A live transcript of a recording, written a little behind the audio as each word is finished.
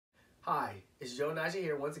Hi, it's Nyjah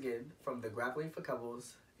here once again from the Grappling for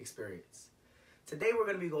Couples Experience. Today we're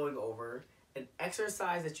going to be going over an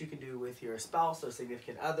exercise that you can do with your spouse or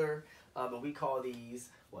significant other, and we call these,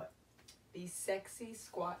 what? The sexy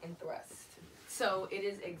squat and thrust. So it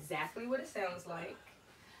is exactly what it sounds like.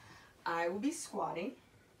 I will be squatting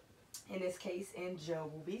in this case, and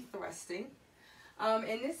Joe will be thrusting.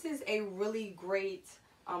 And this is a really great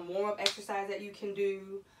warm-up exercise that you can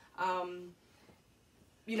do.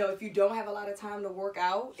 You know, if you don't have a lot of time to work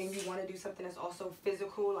out and you want to do something that's also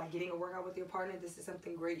physical, like getting a workout with your partner, this is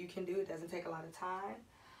something great you can do. It doesn't take a lot of time.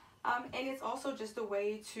 And it's also just a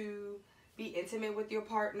way to be intimate with your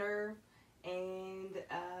partner and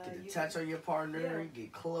get to touch on your partner,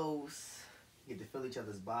 get close, get to feel each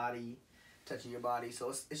other's body, touching your body.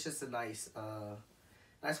 So it's just a nice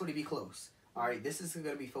way to be close. All right, this is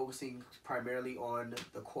going to be focusing primarily on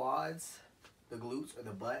the quads, the glutes, or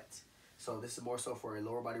the butt. So this is more so for a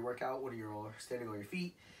lower body workout when you're standing on your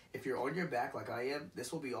feet. If you're on your back like I am,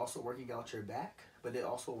 this will be also working out your back, but it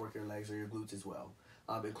also work your legs or your glutes as well,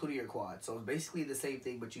 including your quads. So it's basically the same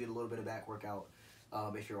thing, but you get a little bit of back workout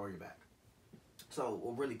if you're on your back. So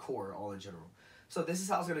well, really core all in general. So this is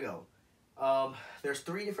how it's going to go. There's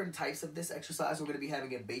 3 different types of this exercise. We're going to be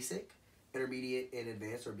having a basic, intermediate, and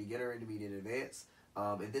advanced, or beginner, intermediate, and advanced.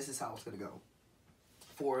 And this is how it's going to go.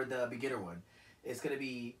 For the beginner one, it's going to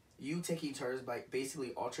be you taking turns by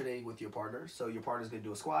basically alternating with your partner. So your partner's going to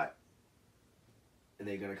do a squat, and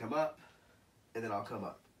they're going to come up, and then I'll come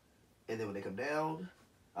up. And then when they come down,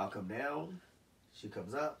 I'll come down. She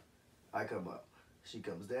comes up, I come up. She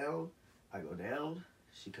comes down, I go down.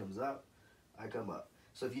 She comes up, I come up.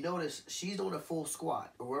 So if you notice, she's doing a full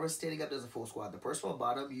squat, or whoever's standing up does a full squat. The person on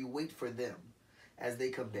bottom, you wait for them. As they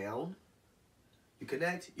come down, you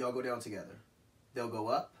connect, y'all go down together. They'll go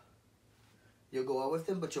up. You'll go up with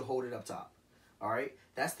them, but you'll hold it up top. All right?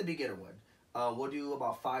 That's the beginner one. We'll do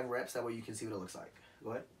about 5 reps. That way you can see what it looks like.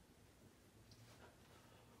 Go ahead.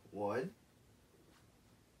 1,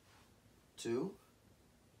 2,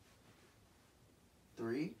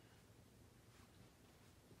 3,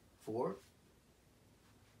 4,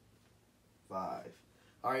 5.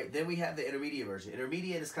 All right, then we have the intermediate version.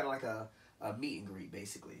 Intermediate is kind of like a meet and greet,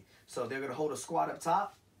 basically. So they're going to hold a squat up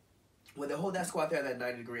top. When they hold that squat there at that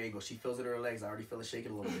 90-degree angle, she feels it in her legs. I already feel it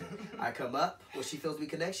shaking a little bit. I come up. When she feels me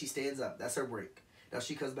connect, she stands up. That's her break. Now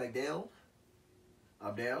she comes back down.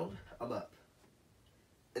 I'm down. I'm up.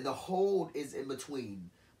 And the hold is in between.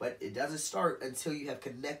 But it doesn't start until you have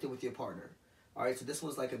connected with your partner. All right, so this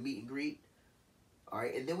one's like a meet and greet. All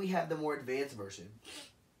right, and then we have the more advanced version.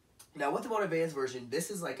 Now, with the more advanced version,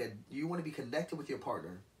 this is like you want to be connected with your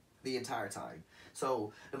partner the entire time.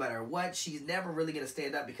 So no matter what, she's never really going to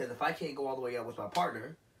stand up, because if I can't go all the way up with my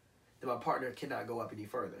partner, then my partner cannot go up any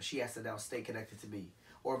further. She has to now stay connected to me.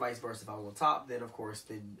 Or vice versa. If I was on top, then of course,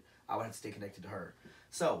 then I would have to stay connected to her.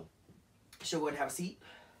 So she'll go ahead and have a seat.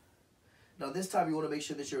 Now this time you want to make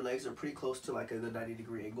sure that your legs are pretty close to like a good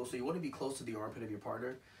 90-degree angle. So you want to be close to the armpit of your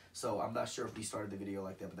partner. So I'm not sure if we started the video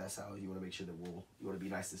like that, but that's how you want to make sure that you want to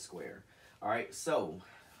be nice and square. All right, so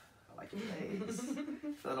I like your legs.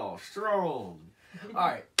 Feeling all strong. All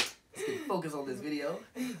right, let's get focused on this video.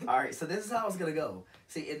 All right, so this is how it's gonna go.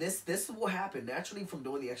 See, and this will happen naturally from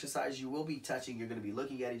doing the exercise. You will be touching. You're gonna be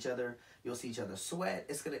looking at each other. You'll see each other sweat.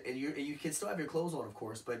 It's gonna, and you can still have your clothes on, of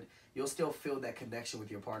course, but you'll still feel that connection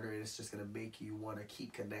with your partner, and it's just gonna make you want to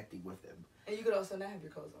keep connecting with them. And you could also not have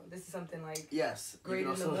your clothes on. This is something like great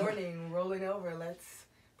in the morning, rolling over. Let's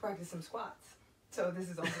practice some squats. So this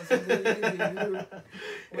is also something you can do.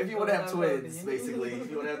 If you want to have twins, basically. If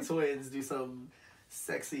you want to have twins, do some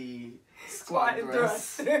sexy squat and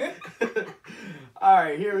thrust. All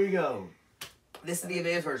right, here we go. This is the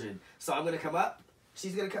advanced version. So I'm going to come up.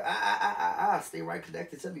 She's going to come, stay right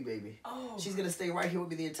connected to me, baby. Oh. She's going to stay right here with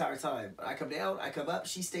me the entire time. I come down, I come up,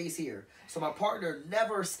 she stays here. So my partner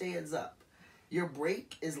never stands up. Your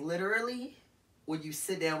break is literally when you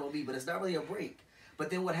sit down on me, but it's not really a break. But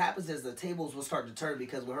then what happens is the tables will start to turn,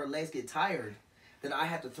 because when her legs get tired, then I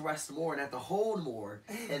have to thrust more and have to hold more.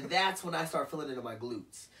 And that's when I start feeling it in my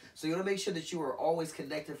glutes. So you want to make sure that you are always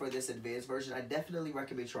connected for this advanced version. I definitely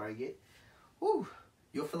recommend trying it. Woo!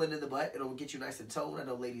 You'll feel it in the butt. It'll get you nice and toned. I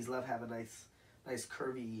know ladies love having nice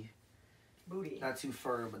curvy booty. Not too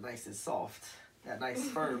firm, but nice and soft. That nice,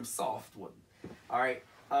 firm, soft one. All right.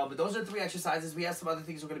 But those are 3 exercises. We have some other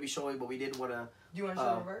things we're going to be showing, but we didn't want to... Do you want to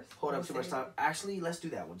show reverse? Hold up too much time. Actually, let's do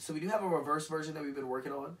that one. So we do have a reverse version that we've been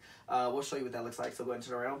working on. We'll show you what that looks like. So go ahead and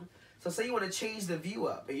turn around. So say you want to change the view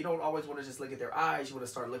up, and you don't always want to just look at their eyes. You want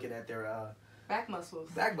to start looking at their back muscles.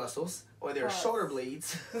 Back muscles, or their shoulder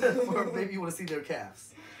blades, or maybe you want to see their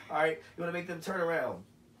calves. All right, you want to make them turn around.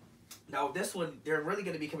 Now this one, they're really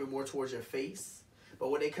going to be coming more towards your face.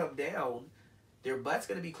 But when they come down, their butt's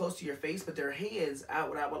going to be close to your face, but their hands out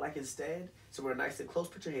what I would like instead. So we're nice and close.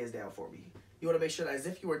 Put your hands down for me. You want to make sure that as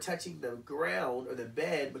if you were touching the ground or the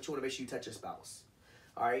bed, but you want to make sure you touch your spouse.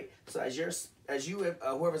 All right. So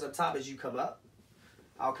whoever's up top, as you come up,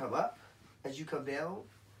 I'll come up. As you come down,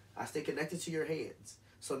 I stay connected to your hands.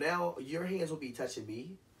 So now your hands will be touching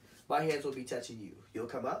me. My hands will be touching you. You'll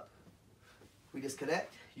come up. We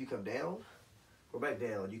disconnect. You come down. We're back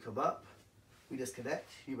down. You come up. We disconnect.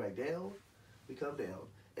 You back down. We come down.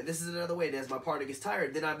 And this is another way. And as my partner gets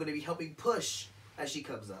tired, then I'm going to be helping push as she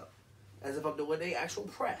comes up. As if I'm doing an actual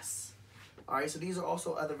press. Alright, so these are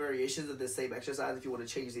also other variations of the same exercise if you want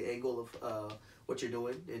to change the angle of what you're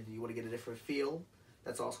doing and you want to get a different feel.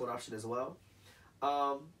 That's also an option as well.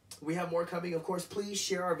 We have more coming. Of course, please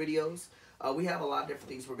share our videos. We have a lot of different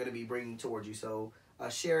things we're going to be bringing towards you. So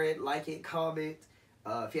share it, like it, comment.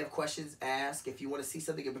 If you have questions, ask. If you want to see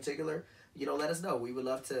something in particular, let us know. We would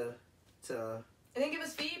love to and then give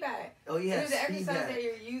us feedback. Oh, yes, the exercise that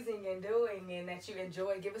you're using and doing and that you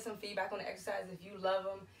enjoy. Give us some feedback on the exercise. If you love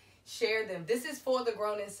them, share them. This is for the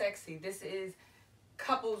grown and sexy. This is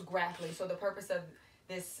couples grappling. So the purpose of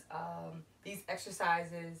this, these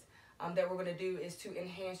exercises that we're going to do is to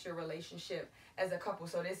enhance your relationship as a couple.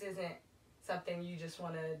 So this isn't something you just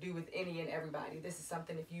want to do with any and everybody. This is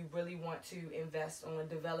something if you really want to invest on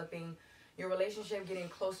developing your relationship, getting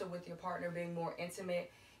closer with your partner, being more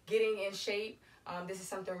intimate, getting in shape. This is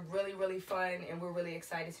something really, really fun, and we're really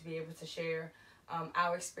excited to be able to share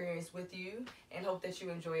our experience with you and hope that you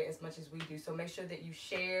enjoy it as much as we do. So make sure that you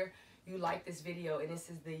share, you like this video, and this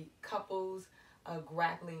is the couples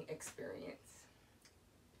grappling experience.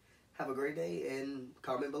 Have a great day and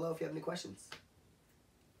comment below if you have any questions.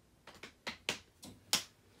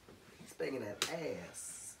 He's banging that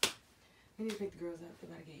ass. We need to pick the girls up. They're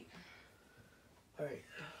by the gate. All right.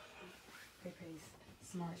 Hey, Pace.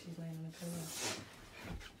 Smart. She's laying on the pillow.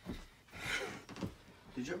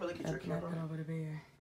 Did you ever look at your camera? Over the bear.